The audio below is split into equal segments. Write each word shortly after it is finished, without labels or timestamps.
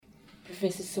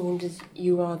Professor Saunders,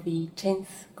 you are the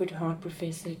 10th Goodhart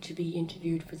Professor to be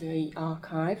interviewed for the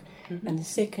archive, and the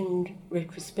second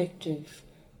retrospective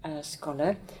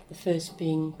scholar, the first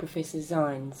being Professor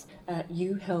Zines.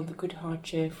 You held the Goodhart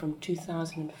Chair from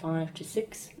 2005 to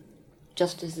 6,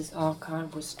 just as this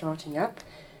archive was starting up.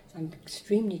 I'm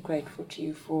extremely grateful to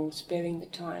you for sparing the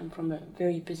time from a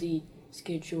very busy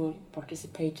schedule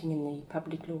participating in the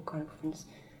Public Law Conference.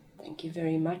 Thank you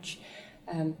very much.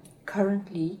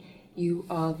 Currently, you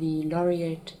are the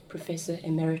Laureate Professor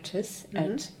Emeritus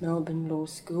at Melbourne Law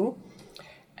School,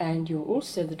 and you're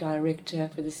also the Director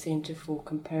for the Centre for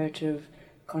Comparative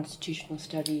Constitutional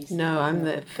Studies. No, I'm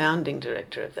the founding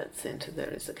director of that centre.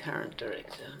 There is a current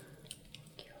director.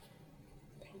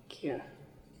 Thank you.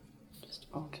 Just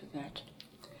alter that.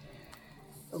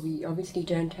 We obviously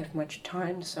don't have much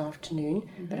time this afternoon,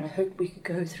 but I hope we could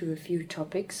go through a few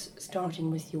topics,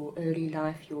 starting with your early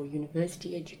life, your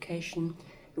university education,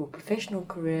 your professional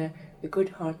career, the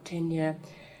Goodhart tenure,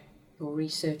 your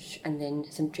research, and then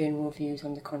some general views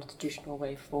on the constitutional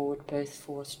way forward, both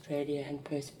for Australia and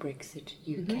post-Brexit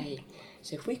UK.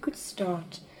 So if we could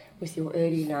start with your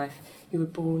early life. You were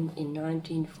born in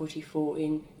 1944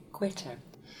 in Quetta.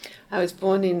 I was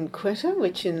born in Quetta,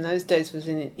 which in those days was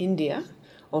in India,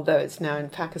 although it's now in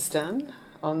Pakistan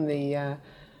on the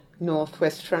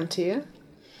northwest frontier.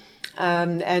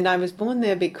 And I was born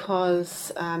there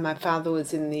because my father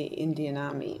was in the Indian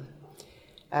Army.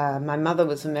 My mother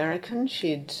was American.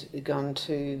 She'd gone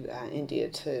to India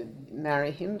to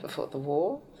marry him before the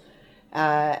war.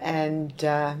 And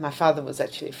my father was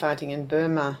actually fighting in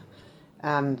Burma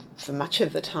for much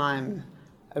of the time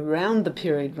around the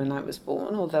period when I was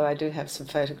born, although I do have some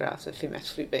photographs of him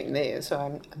actually being there, so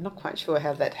I'm not quite sure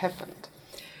how that happened.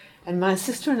 And my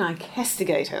sister and I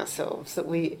castigate ourselves that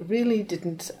we really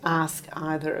didn't ask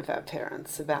either of our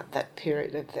parents about that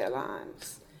period of their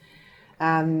lives.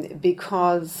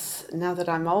 Because now that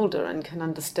I'm older and can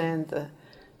understand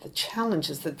the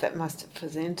challenges that must have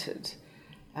presented,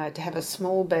 to have a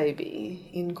small baby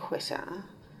in Quetta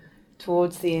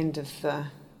towards the end of the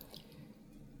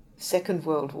Second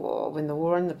World War, when the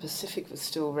war in the Pacific was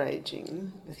still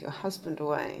raging, with your husband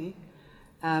away,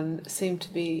 seemed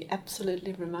to be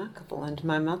absolutely remarkable. And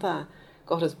my mother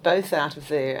got us both out of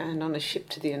there and on a ship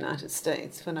to the United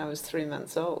States when I was 3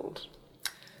 months old.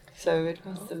 So it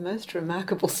was the most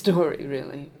remarkable story,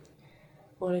 really.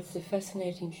 Well, it's a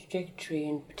fascinating trajectory,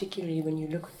 and particularly when you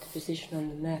look at the position on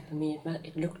the map, I mean,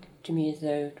 it looked to me as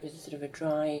though it was sort of a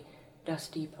dry,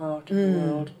 dusty part of the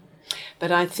world.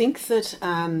 But I think that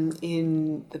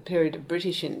in the period of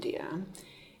British India,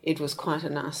 it was quite a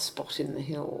nice spot in the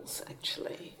hills,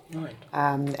 actually. Right.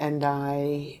 And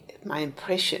my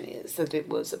impression is that it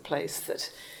was a place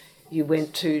that you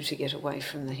went to get away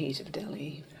from the heat of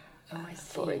Delhi,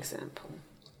 for example.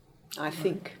 I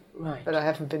think. Right. But I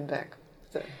haven't been back.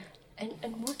 So.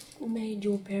 And what made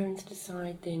your parents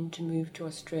decide then to move to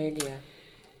Australia?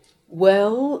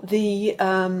 Well, the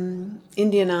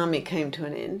Indian Army came to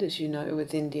an end, as you know,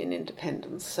 with Indian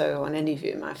independence. So on any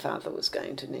view, my father was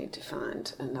going to need to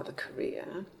find another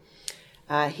career.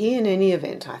 He, in any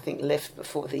event, I think, left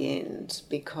before the end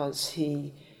because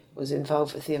he was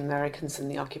involved with the Americans in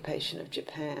the occupation of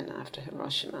Japan after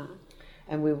Hiroshima.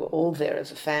 And we were all there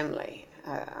as a family.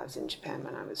 I was in Japan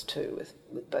when I was 2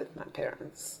 with both my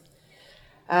parents.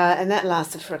 And that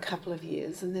lasted for a couple of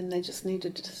years, and then they just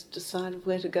needed to decide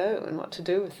where to go and what to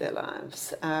do with their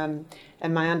lives. And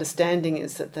my understanding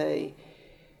is that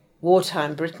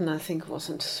wartime Britain, I think,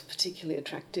 wasn't particularly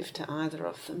attractive to either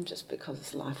of them, just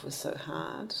because life was so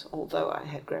hard, although I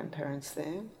had grandparents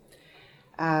there.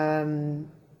 And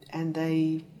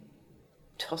they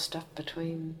tossed up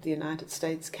between the United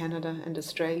States, Canada and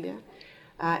Australia.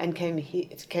 And came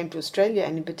to Australia,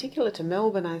 and in particular to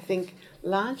Melbourne, I think,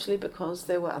 largely because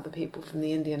there were other people from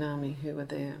the Indian Army who were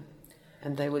there,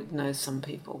 and they would know some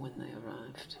people when they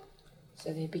arrived.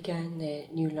 So they began their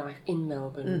new life in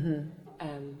Melbourne,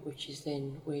 which is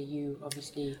then where you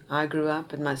obviously... I grew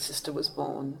up, and my sister was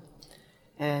born,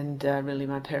 and really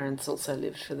my parents also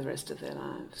lived for the rest of their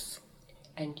lives.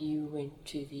 And you went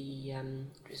to the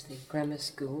grammar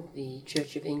school, the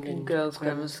Church of England Girls'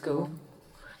 Grammar School.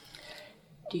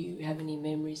 Do you have any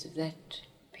memories of that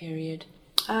period?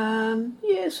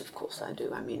 Yes, of course I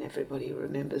do. I mean, everybody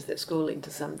remembers their schooling to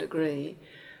some degree.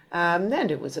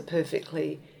 And it was a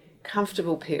perfectly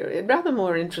comfortable period. Rather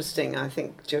more interesting, I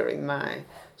think, during my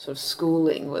sort of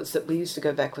schooling was that we used to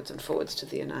go backwards and forwards to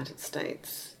the United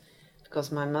States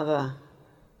because my mother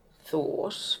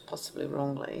thought, possibly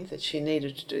wrongly, that she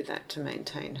needed to do that to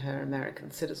maintain her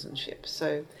American citizenship.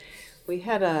 So we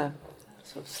had a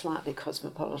sort of slightly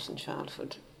cosmopolitan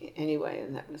childhood anyway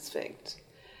in that respect.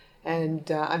 And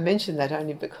I mention that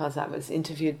only because I was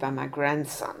interviewed by my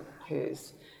grandson,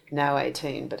 who's now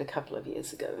 18, but a couple of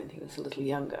years ago when he was a little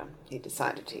younger, he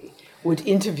decided he would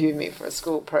interview me for a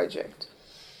school project.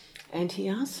 And he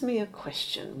asked me a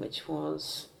question, which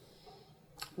was,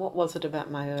 what was it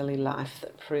about my early life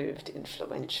that proved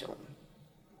influential?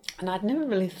 And I'd never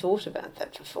really thought about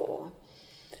that before.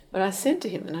 But I said to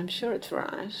him, and I'm sure it's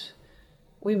right,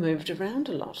 we moved around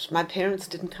a lot. My parents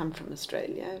didn't come from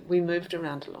Australia. We moved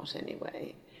around a lot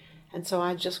anyway. And so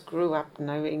I just grew up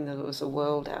knowing there was a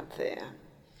world out there.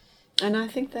 And I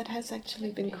think that has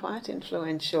actually been quite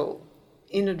influential,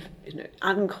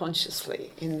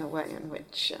 unconsciously, in the way in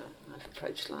which I've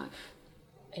approached life.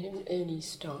 And an early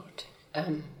start.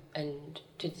 And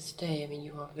to this day, I mean,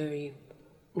 you are very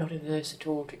not averse at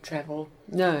all to travel.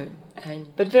 No,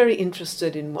 but very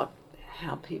interested in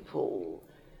how people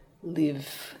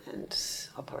live and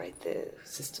operate their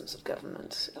systems of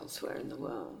government elsewhere in the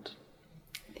world.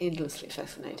 Endlessly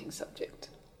fascinating subject.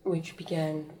 Which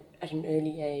began at an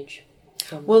early age.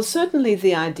 Well, certainly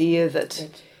the idea that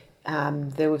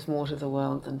there was more to the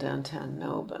world than downtown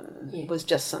Melbourne was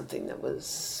just something that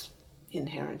was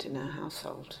inherent in our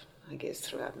household, I guess,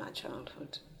 throughout my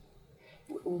childhood.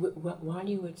 While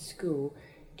you were at school,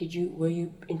 were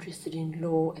you interested in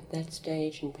law at that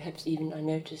stage? And perhaps even, I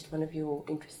noticed one of your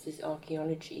interests is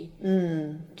archaeology.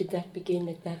 Did that begin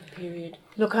at that period?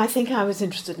 Look, I think I was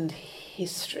interested in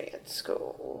history at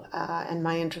school, and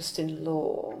my interest in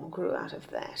law grew out of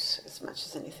that as much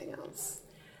as anything else.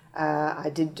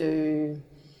 I did do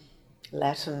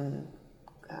Latin,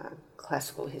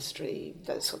 classical history,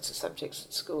 those sorts of subjects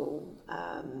at school,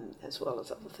 as well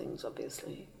as other things,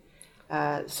 obviously.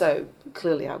 So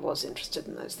clearly I was interested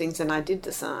in those things, and I did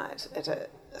decide at an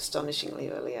astonishingly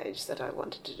early age that I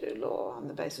wanted to do law on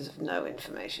the basis of no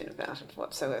information about it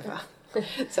whatsoever.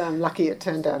 So I'm lucky it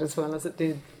turned out as well as it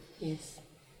did. Yes.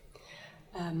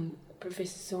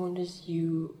 Professor Saunders,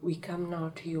 we come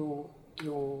now to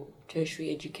your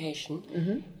tertiary education.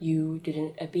 Mm-hmm. You did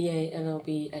a BA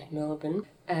LLB at Melbourne,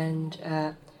 and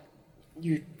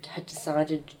you had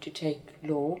decided to take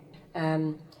law.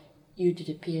 You did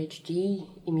a PhD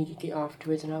immediately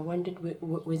afterwards, and I wondered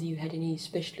whether you had any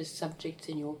specialist subjects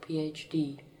in your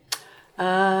PhD.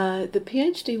 The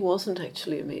PhD wasn't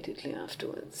actually immediately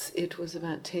afterwards. It was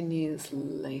about 10 years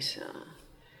later,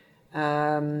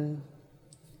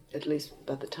 at least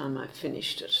by the time I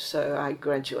finished it. So I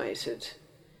graduated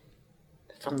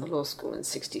from the law school in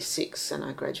 1966, and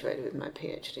I graduated with my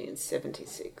PhD in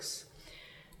 1976.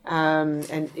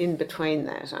 And in between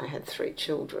that, I had 3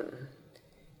 children.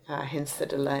 Hence the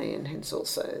delay, and hence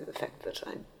also the fact that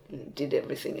I did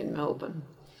everything in Melbourne.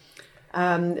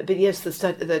 But yes,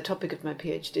 the topic of my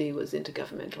PhD was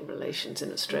intergovernmental relations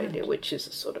in Australia, which is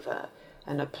a sort of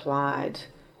an applied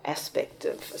aspect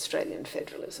of Australian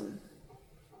federalism.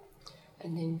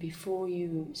 And then before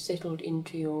you settled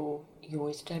into your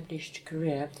established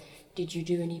career, did you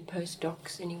do any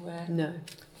postdocs anywhere? No.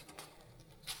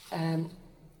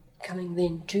 Coming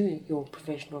then to your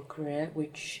professional career,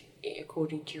 which,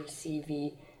 according to your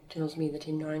CV, tells me that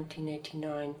in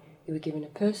 1989 you were given a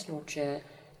personal chair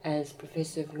as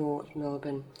Professor of Law at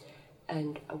Melbourne,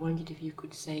 and I wondered if you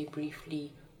could say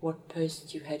briefly what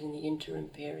posts you had in the interim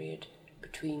period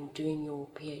between doing your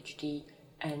PhD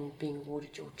and being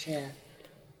awarded your chair.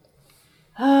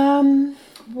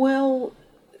 Well,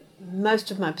 most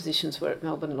of my positions were at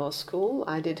Melbourne Law School.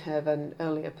 I did have an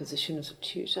earlier position as a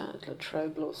tutor at La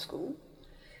Trobe Law School,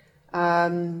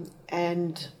 and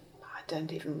I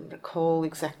don't even recall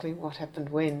exactly what happened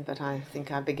when, but I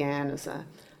think I began as a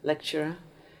lecturer,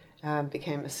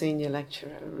 became a senior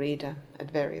lecturer, a reader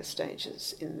at various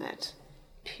stages in that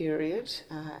period,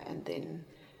 and then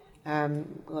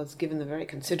was given the very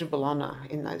considerable honour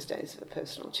in those days of a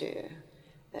personal chair,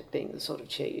 that being the sort of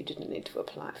chair you didn't need to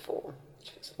apply for,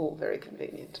 which was all very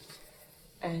convenient.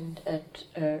 And at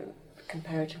a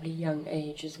comparatively young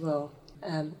age as well.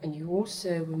 And you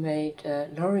also were made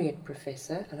laureate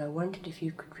professor, and I wondered if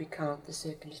you could recount the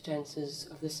circumstances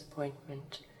of this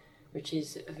appointment, which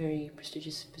is a very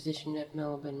prestigious position at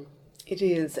Melbourne. It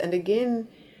is, and again,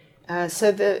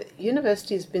 so the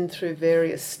university has been through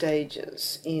various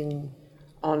stages in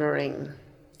honouring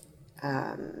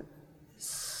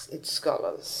its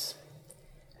scholars,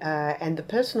 and the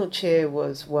personal chair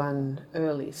was one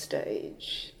early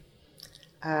stage.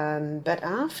 But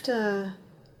after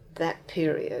that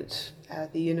period,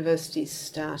 the university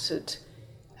started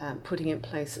putting in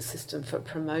place a system for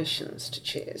promotions to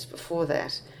chairs. Before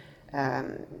that,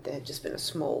 there had just been a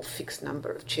small fixed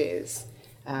number of chairs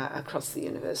across the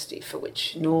university for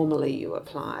which normally you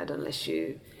applied unless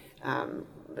you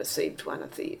received one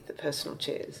of the personal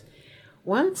chairs.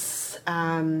 Once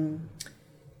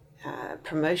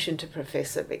promotion to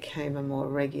professor became a more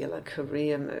regular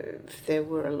career move, there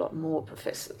were a lot more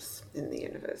professors in the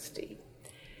university.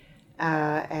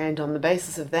 And on the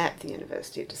basis of that, the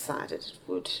university decided it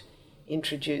would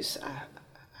introduce a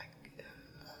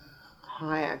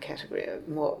higher category,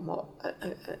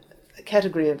 a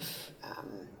category of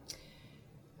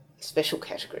special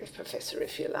category of professor,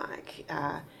 if you like,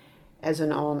 as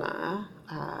an honour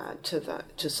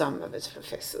to some of its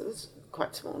professors,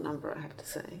 quite small number, I have to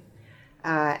say,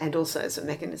 and also as a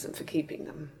mechanism for keeping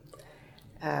them,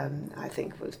 I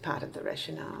think was part of the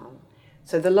rationale.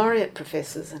 So the laureate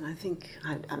professors, and I think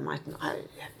I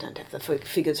don't have the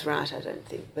figures right, I don't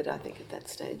think, but I think at that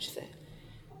stage there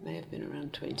may have been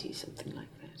around 20, something like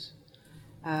that,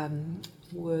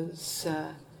 was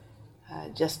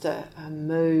just a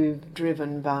move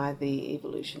driven by the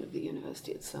evolution of the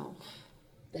university itself.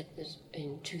 That was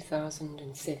in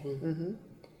 2007. Mm-hmm.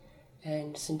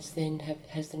 And since then,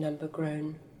 has the number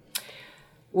grown?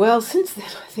 Well, since then,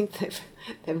 I think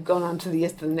they've gone on to the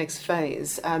next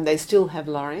phase. They still have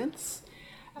laureates,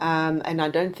 and I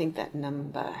don't think that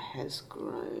number has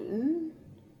grown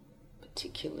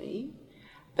particularly.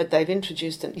 But they've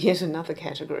introduced yet another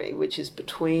category, which is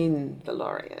between the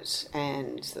laureate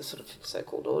and the sort of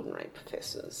so-called ordinary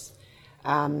professors,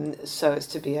 so as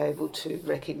to be able to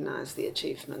recognise the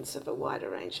achievements of a wider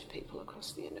range of people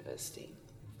across the university.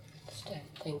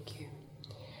 Thank you.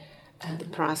 And the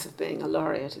price of being a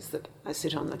laureate is that I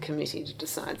sit on the committee to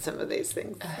decide some of these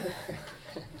things.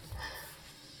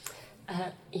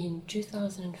 In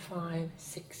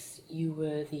 2005-06, you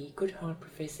were the Goodhart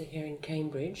Professor here in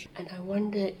Cambridge, and I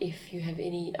wonder if you have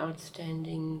any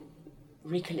outstanding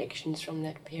recollections from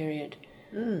that period.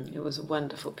 It was a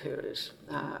wonderful period.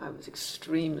 I was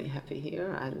extremely happy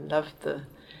here. I loved the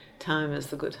time as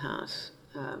the Goodhart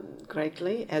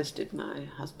greatly, as did my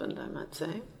husband, I might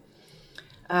say.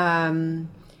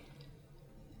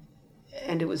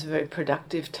 And it was a very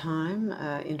productive time,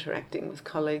 interacting with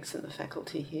colleagues in the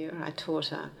faculty here. I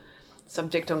taught a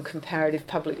subject on comparative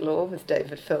public law with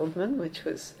David Feldman, which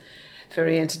was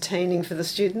very entertaining for the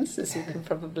students, as you can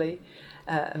probably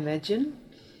imagine.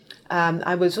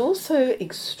 I was also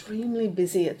extremely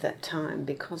busy at that time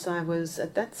because I was,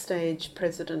 at that stage,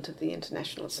 president of the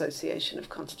International Association of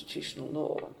Constitutional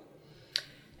Law.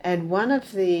 And one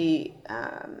of the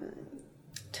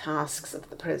tasks of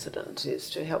the president is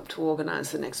to help to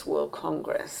organise the next World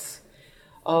Congress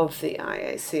of the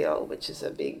IACL, which is a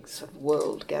big sort of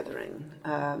world gathering.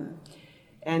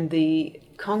 And the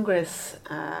Congress,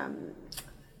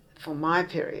 for my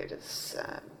period as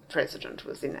president,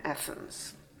 was in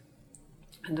Athens.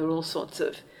 And there were all sorts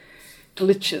of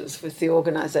glitches with the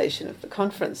organisation of the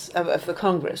conference, of the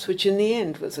Congress, which in the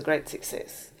end was a great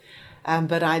success.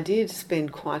 But I did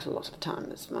spend quite a lot of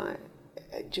time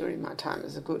during my time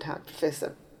as a Goodhart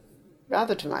Professor,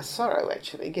 rather to my sorrow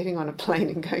actually, getting on a plane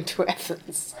and going to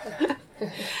Athens,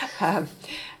 and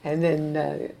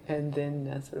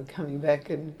then sort of coming back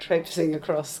and traipsing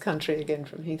across country again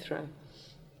from Heathrow.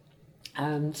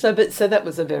 So that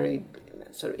was a very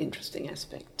sort of interesting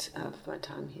aspect of my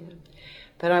time here.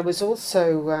 But I was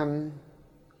also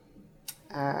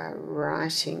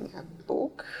writing a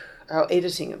book, or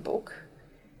editing a book.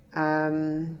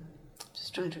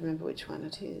 Just trying to remember which one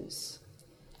it is.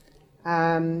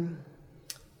 I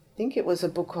think it was a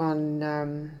book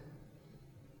on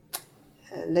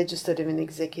legislative and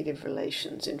executive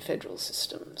relations in federal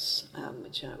systems,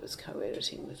 which I was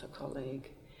co-editing with a colleague,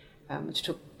 which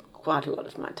took quite a lot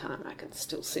of my time. I can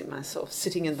still see myself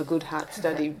sitting in the Goodhart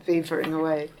study, beavering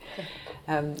away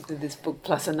with this book,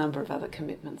 plus a number of other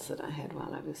commitments that I had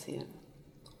while I was here.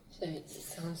 So it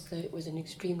sounds though it was an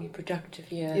extremely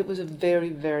productive year. It was a very,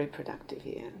 very productive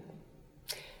year.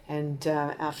 And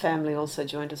our family also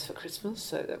joined us for Christmas,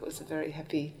 so that was a very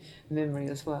happy memory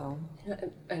as well.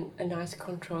 A nice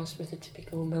contrast with a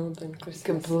typical Melbourne Christmas.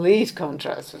 Complete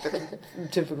contrast with a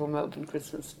typical Melbourne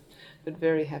Christmas, but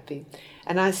very happy.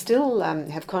 And I still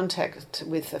have contact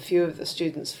with a few of the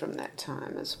students from that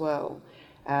time as well.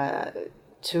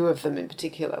 Two of them in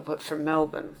particular, but from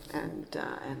Melbourne, and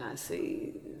I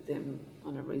see them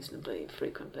on a reasonably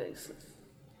frequent basis.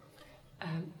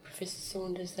 Professor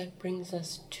Saunders, that brings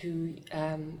us to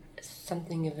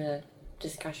something of a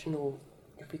discussion, or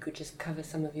if we could just cover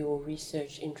some of your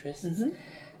research interests.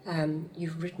 Mm-hmm.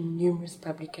 You've written numerous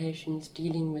publications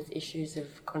dealing with issues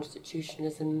of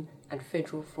constitutionalism and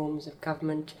federal forms of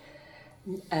government,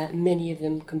 many of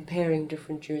them comparing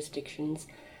different jurisdictions,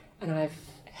 and I've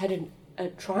had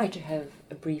try to have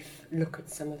a brief look at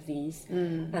some of these,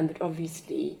 but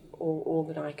obviously all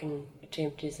that I can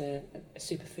attempt is a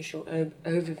superficial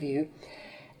overview.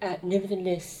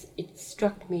 Nevertheless, it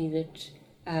struck me that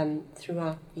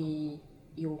throughout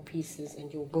your pieces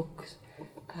and your books,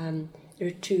 there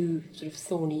are two sort of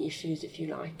thorny issues, if you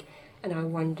like, and I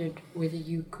wondered whether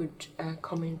you could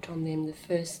comment on them. The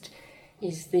first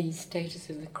is the status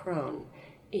of the Crown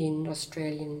in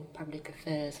Australian public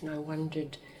affairs, and I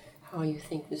wondered how you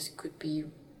think this could be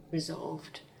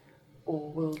resolved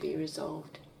or will be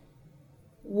resolved.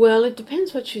 Well, it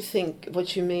depends what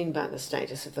you mean by the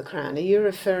status of the Crown. Are you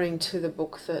referring to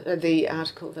the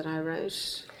article that I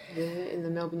wrote there in the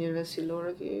Melbourne University Law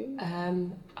Review?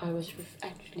 I was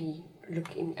actually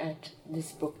looking at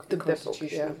this book, The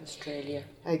Constitution of Australia.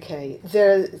 Okay,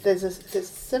 there's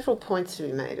several points to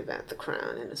be made about the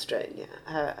Crown in Australia.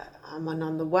 And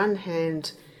on the one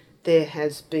hand, there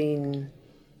has been,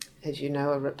 as you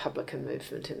know, a Republican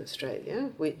movement in Australia,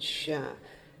 which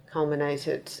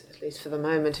culminated, at least for the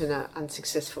moment, in an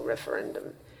unsuccessful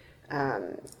referendum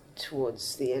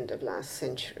towards the end of last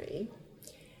century.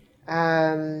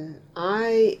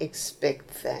 I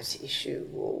expect that issue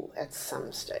will at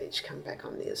some stage come back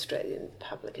on the Australian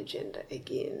public agenda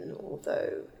again,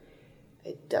 although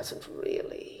it doesn't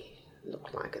really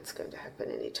look like it's going to happen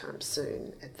anytime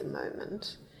soon at the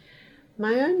moment.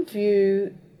 My own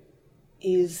view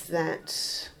is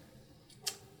that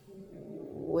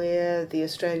where the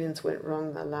Australians went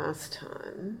wrong the last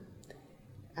time,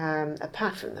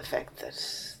 apart from the fact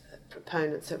that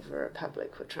proponents of a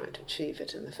republic were trying to achieve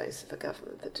it in the face of a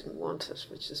government that didn't want it,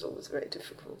 which is always very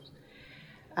difficult,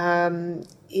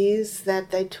 is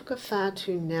that they took a far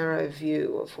too narrow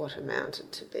view of what amounted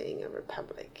to being a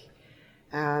republic.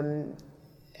 And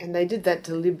they did that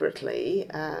deliberately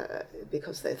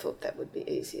because they thought that would be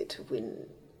easier to win,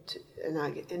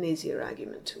 an easier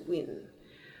argument to win.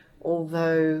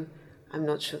 Although I'm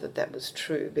not sure that was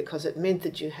true, because it meant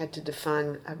that you had to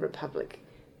define a republic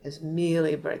as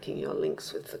merely breaking your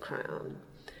links with the Crown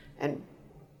and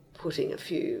putting a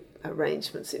few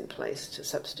arrangements in place to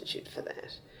substitute for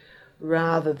that,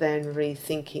 rather than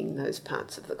rethinking those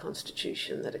parts of the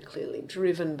Constitution that are clearly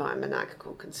driven by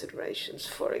monarchical considerations,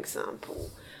 for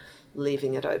example,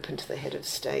 leaving it open to the head of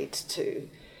state to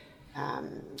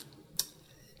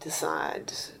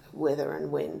decide whether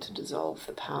and when to dissolve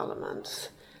the Parliament,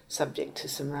 subject to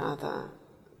some rather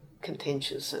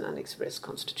contentious and unexpressed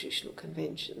constitutional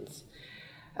conventions.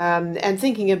 And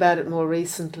thinking about it more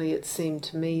recently, it seemed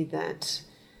to me that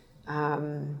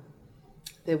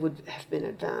there would have been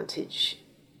advantage,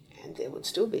 and there would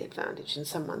still be advantage, in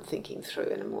someone thinking through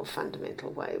in a more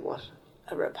fundamental way what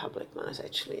a republic might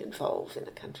actually involve in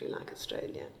a country like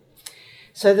Australia.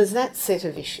 So there's that set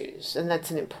of issues, and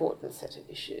that's an important set of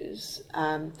issues.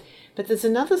 But there's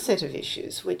another set of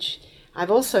issues which I've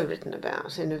also written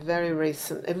about in a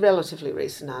relatively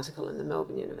recent article in the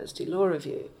Melbourne University Law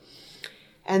Review.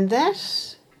 And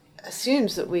that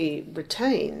assumes that we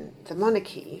retain the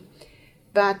monarchy,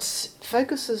 but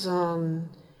focuses on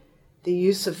the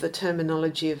use of the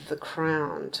terminology of the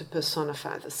Crown to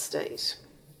personify the state.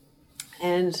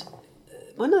 And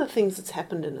one of the things that's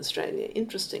happened in Australia,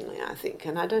 interestingly, I think,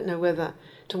 and I don't know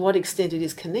to what extent it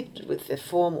is connected with their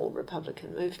formal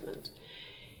Republican movement,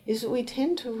 is that we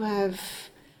tend to have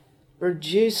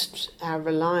reduced our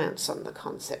reliance on the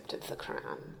concept of the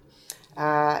Crown.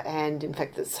 And in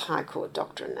fact, there's High Court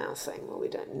doctrine now saying, well, we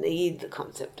don't need the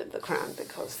concept of the Crown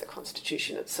because the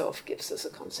Constitution itself gives us a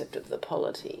concept of the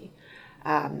polity,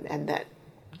 and that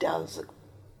does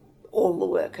all the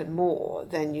work and more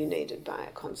than you needed by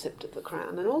a concept of the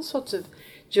Crown. And all sorts of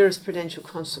jurisprudential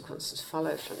consequences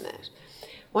follow from that.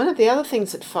 One of the other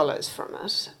things that follows from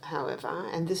it, however,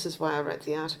 and this is why I wrote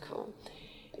the article,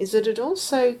 is that it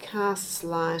also casts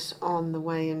light on the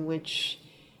way in which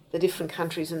the different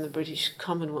countries in the British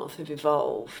Commonwealth have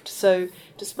evolved. So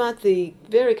despite the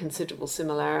very considerable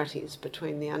similarities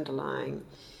between the underlying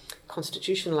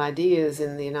constitutional ideas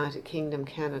in the United Kingdom,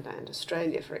 Canada and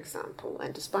Australia, for example,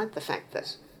 and despite the fact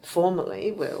that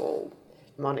formally we're all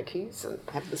monarchies and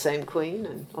have the same queen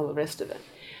and all the rest of it,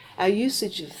 our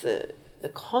usage of the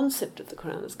concept of the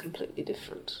Crown is completely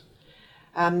different.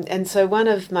 And so one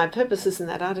of my purposes in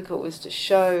that article was to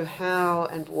show how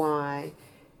and why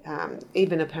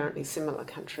even apparently similar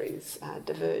countries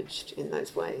diverged in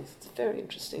those ways. It's a very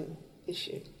interesting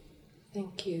issue.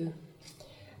 Thank you.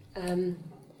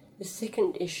 The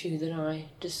second issue that I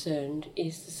discerned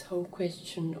is this whole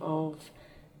question of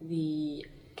the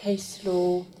case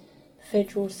law,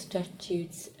 federal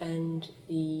statutes and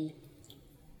the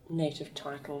native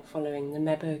title following the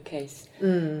Mabo case.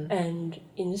 And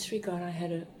in this regard, I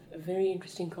had a very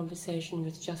interesting conversation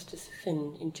with Justice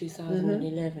Finn in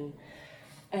 2011,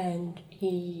 and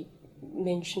he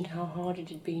mentioned how hard it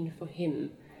had been for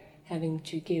him having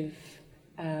to give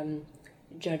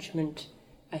judgment.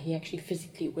 He actually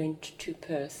physically went to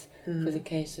Perth for the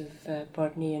case of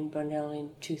Bodney and Brunel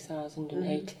in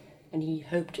 2008, and he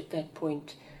hoped at that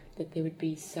point that there would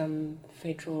be some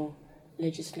federal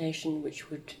legislation which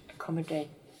would accommodate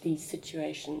these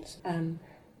situations.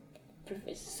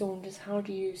 Professor Saunders, how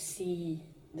do you see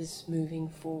this moving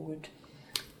forward?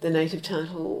 The native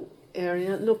title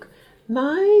area? Look,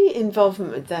 my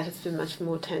involvement with that has been much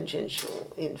more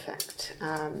tangential, in fact,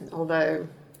 although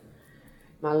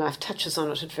my life touches on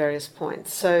it at various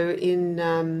points. So in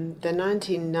the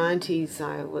 1990s,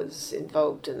 I was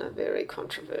involved in a very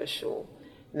controversial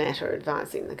matter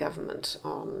advising the government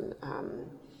on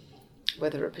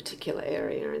whether a particular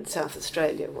area in South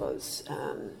Australia was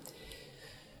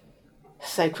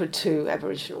sacred to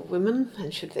Aboriginal women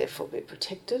and should therefore be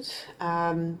protected.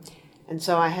 And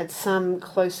so I had some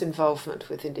close involvement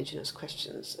with Indigenous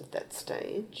questions at that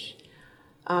stage.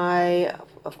 I,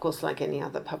 of course, like any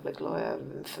other public lawyer,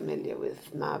 am familiar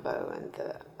with Mabo and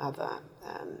the other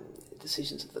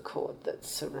decisions of the court that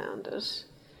surround it.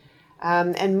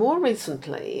 And more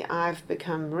recently, I've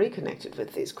become reconnected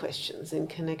with these questions in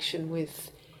connection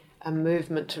with a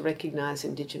movement to recognise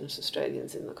Indigenous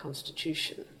Australians in the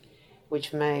Constitution,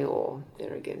 which may, or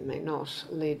there again may not,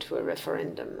 lead to a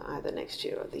referendum either next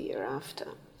year or the year after.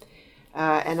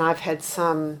 And I've had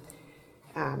some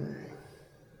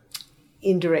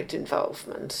indirect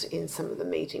involvement in some of the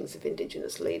meetings of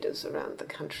Indigenous leaders around the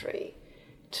country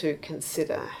to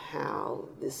consider how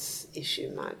this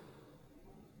issue might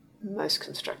most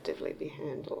constructively be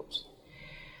handled.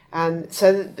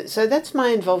 So that's my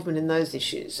involvement in those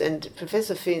issues. And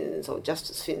Professor Finns, or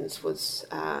Justice Finns, was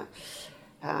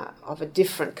of a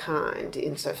different kind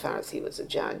insofar as he was a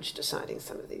judge deciding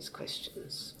some of these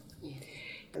questions. Yeah.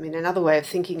 I mean, another way of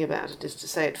thinking about it is to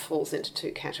say it falls into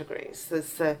two categories.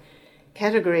 There's the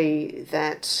category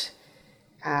that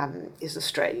is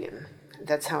Australian.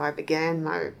 That's how I began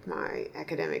my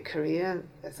academic career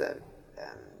as a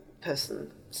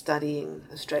person studying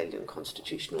Australian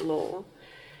constitutional law.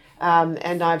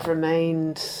 And I've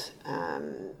remained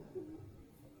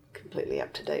completely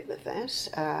up to date with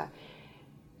that,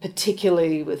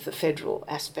 particularly with the federal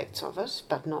aspects of it,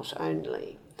 but not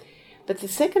only. But the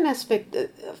second aspect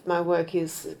of my work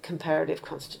is comparative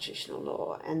constitutional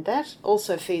law, and that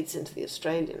also feeds into the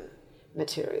Australian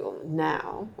material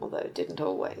now, although it didn't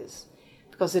always,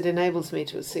 because it enables me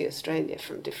to see Australia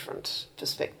from different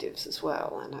perspectives as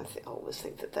well, and I always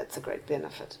think that that's a great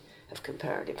benefit of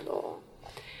comparative law.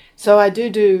 So I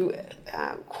do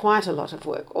quite a lot of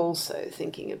work also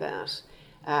thinking about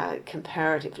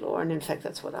comparative law, and in fact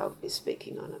that's what I'll be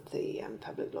speaking on at the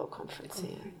Public Law Conference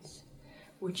here.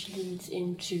 Which leads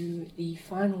into the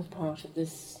final part of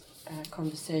this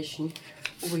conversation,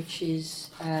 which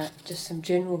is just some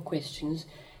general questions,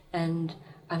 and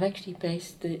I've actually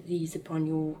based these upon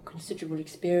your considerable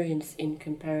experience in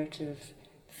comparative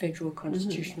federal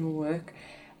constitutional work,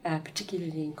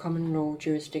 particularly in common law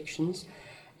jurisdictions.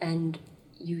 And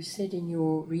you said in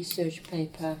your research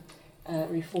paper,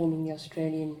 Reforming the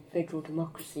Australian Federal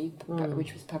Democracy,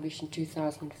 which was published in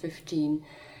 2015,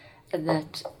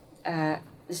 that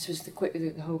this was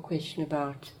the whole question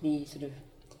about the sort of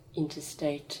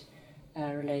interstate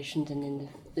relations and then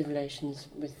the relations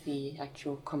with the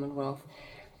actual Commonwealth,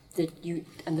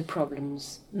 and the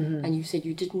problems. And you said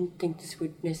you didn't think this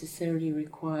would necessarily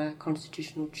require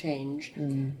constitutional change,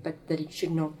 but that it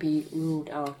should not be ruled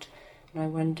out. And I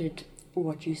wondered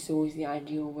what you saw as the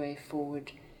ideal way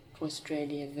forward for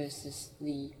Australia versus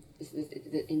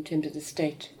in terms of the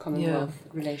state-Commonwealth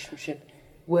relationship.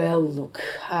 Well, look,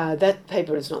 that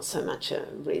paper is not so much a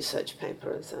research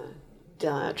paper as a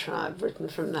diatribe written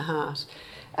from the heart.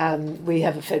 We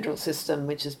have a federal system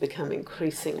which has become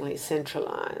increasingly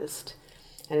centralised,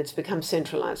 and it's become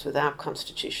centralised without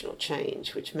constitutional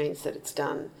change, which means that it's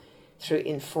done through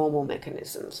informal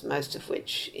mechanisms, most of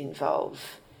which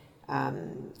involve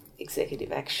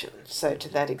executive action. So to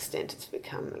that extent it's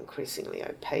become increasingly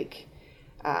opaque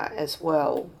as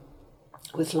well,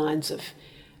 with lines of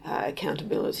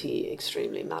accountability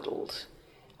extremely muddled,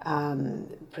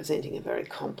 presenting a very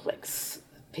complex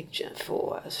picture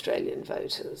for Australian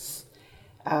voters.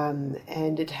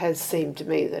 And it has seemed to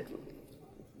me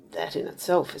that in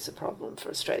itself is a problem for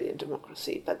Australian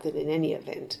democracy, but that in any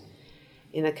event,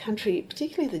 in a country,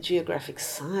 particularly the geographic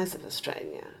size of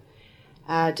Australia,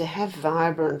 to have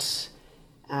vibrant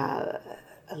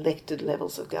elected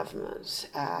levels of government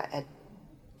at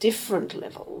different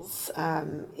levels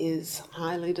is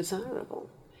highly desirable.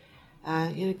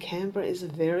 Canberra is a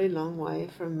very long way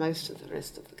from most of the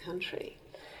rest of the country.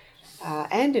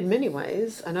 and in many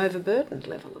ways an overburdened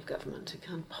level of government. It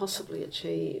can't possibly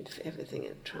achieve everything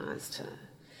it tries to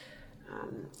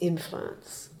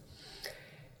influence.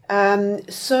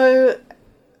 So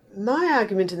my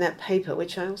argument in that paper,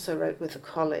 which I also wrote with a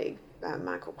colleague,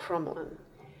 Michael Crommelin,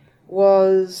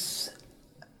 was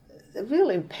the real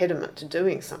impediment to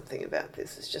doing something about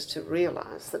this is just to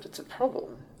realise that it's a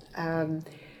problem.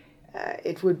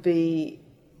 It would be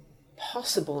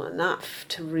possible enough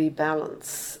to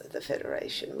rebalance the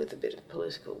Federation with a bit of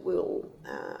political will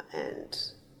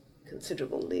and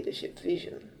considerable leadership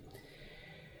vision.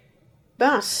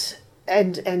 But,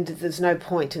 and there's no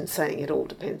point in saying it all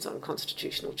depends on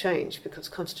constitutional change, because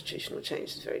constitutional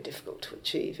change is very difficult to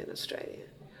achieve in Australia.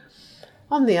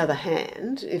 On the other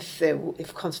hand,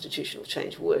 if constitutional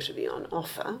change were to be on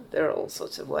offer, there are all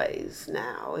sorts of ways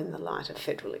now, in the light of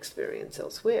federal experience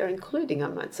elsewhere, including, I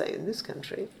might say, in this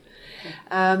country,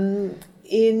 that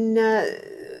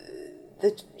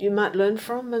you might learn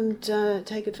from and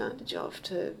take advantage of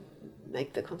to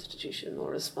make the Constitution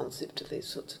more responsive to these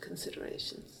sorts of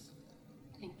considerations.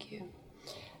 Thank you.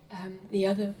 The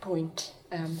other point,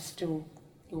 still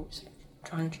you're sort of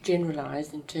trying to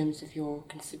generalise in terms of your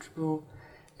considerable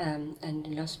and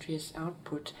illustrious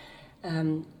output,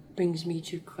 brings me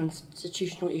to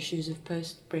constitutional issues of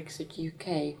post-Brexit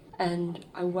UK. And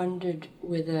I wondered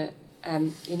whether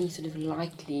any sort of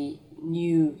likely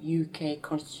new UK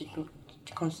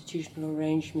constitutional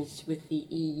arrangements with the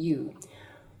EU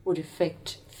would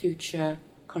affect future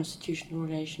constitutional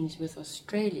relations with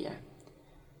Australia.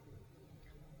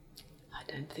 I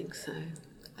don't think so.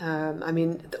 I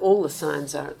mean, all the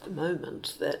signs are at the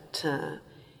moment that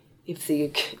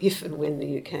if and when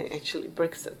the UK actually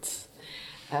Brexits,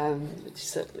 which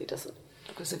certainly doesn't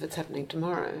look as if it's happening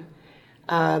tomorrow,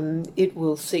 it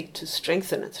will seek to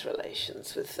strengthen its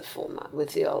relations with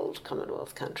the old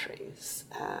Commonwealth countries,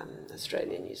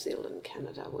 Australia, New Zealand,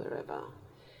 Canada, wherever.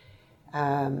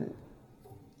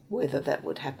 Whether that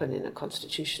would happen in a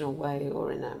constitutional way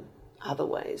or in other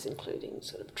ways, including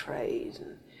sort of trade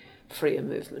and freer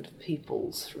movement of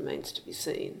peoples, remains to be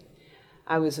seen.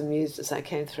 I was amused as I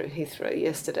came through Heathrow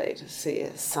yesterday to see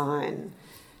a sign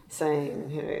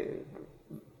saying,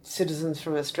 citizens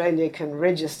from Australia can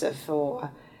register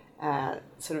for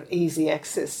sort of easy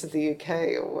access to the UK,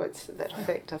 or words to that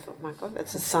effect. I thought, my God,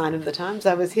 that's a sign of the times.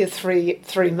 I was here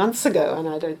three months ago, and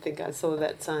I don't think I saw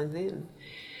that sign then.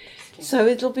 So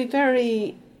it'll be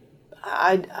very...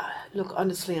 look,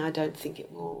 honestly, I don't think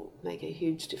it will make a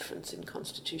huge difference in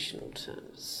constitutional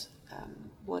terms,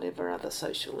 whatever other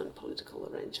social and political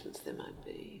arrangements there might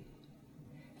be.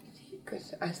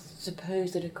 Because I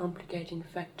suppose that a complicating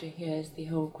factor here is the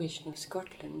whole question of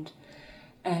Scotland,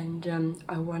 and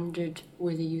I wondered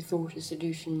whether you thought a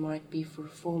solution might be for a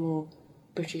formal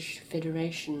British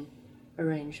Federation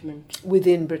arrangement.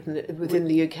 Within Britain, within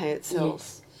the UK itself?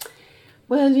 Yes.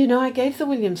 Well, I gave the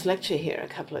Williams lecture here a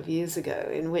couple of years ago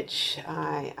in which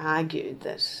I argued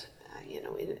that,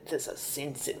 there's a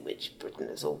sense in which Britain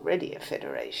is already a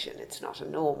federation. It's not a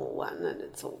normal one, and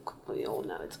we all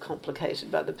know it's complicated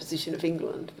by the position of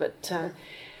England, but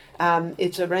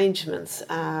its arrangements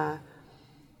are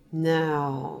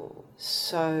now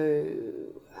so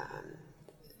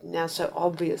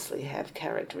obviously have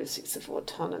characteristics of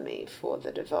autonomy for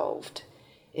the devolved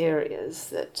areas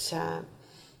that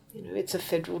it's a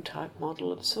federal type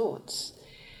model of sorts.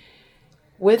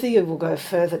 Whether you will go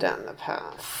further down the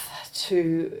path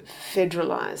to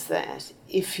federalise that,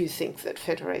 if you think that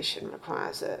federation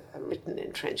requires a written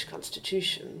entrenched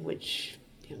constitution, which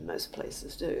most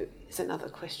places do, is another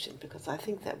question, because I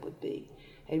think that would be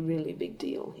a really big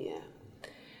deal here.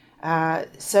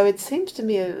 So it seems to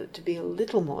me to be a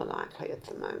little more likely at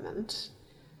the moment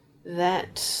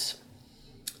that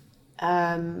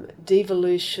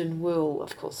devolution will,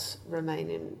 of course, remain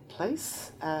in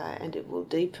place, and it will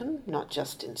deepen, not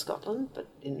just in Scotland, but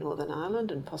in Northern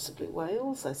Ireland and possibly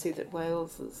Wales. I see that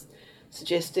Wales is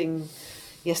suggesting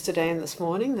yesterday and this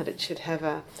morning that it should have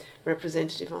a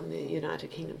representative on the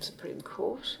United Kingdom Supreme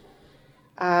Court.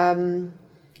 But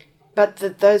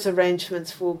that those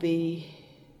arrangements will be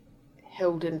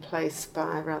held in place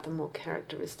by rather more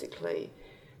characteristically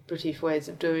British ways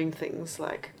of doing things,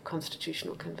 like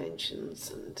constitutional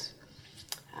conventions and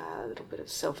a little bit of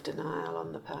self-denial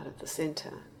on the part of the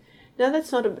centre. Now,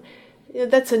 that's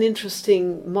an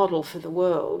interesting model for the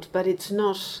world, but it's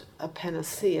not a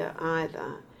panacea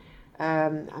either.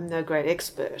 I'm no great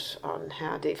expert on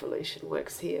how devolution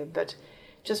works here, but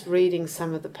just reading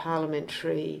some of the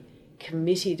parliamentary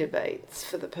committee debates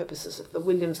for the purposes of the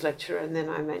Williams lecture, and then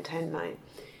I maintained my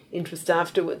interest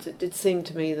afterwards, it did seem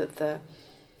to me that the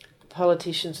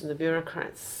politicians and the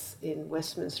bureaucrats in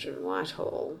Westminster and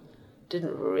Whitehall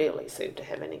didn't really seem to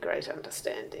have any great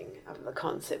understanding of the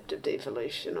concept of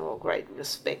devolution or great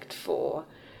respect for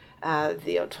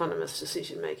the autonomous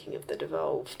decision-making of the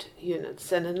devolved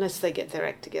units. And unless they get their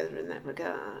act together in that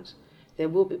regard, there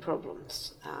will be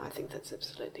problems. I think that's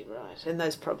absolutely right. And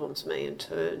those problems may in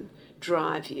turn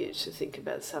drive you to think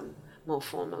about some more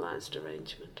formalised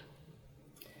arrangement.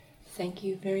 Thank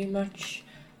you very much.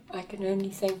 I can only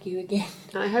thank you again.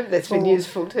 I hope that's been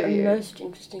useful to you. A most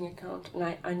interesting account,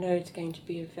 and I know it's going to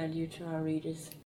be of value to our readers.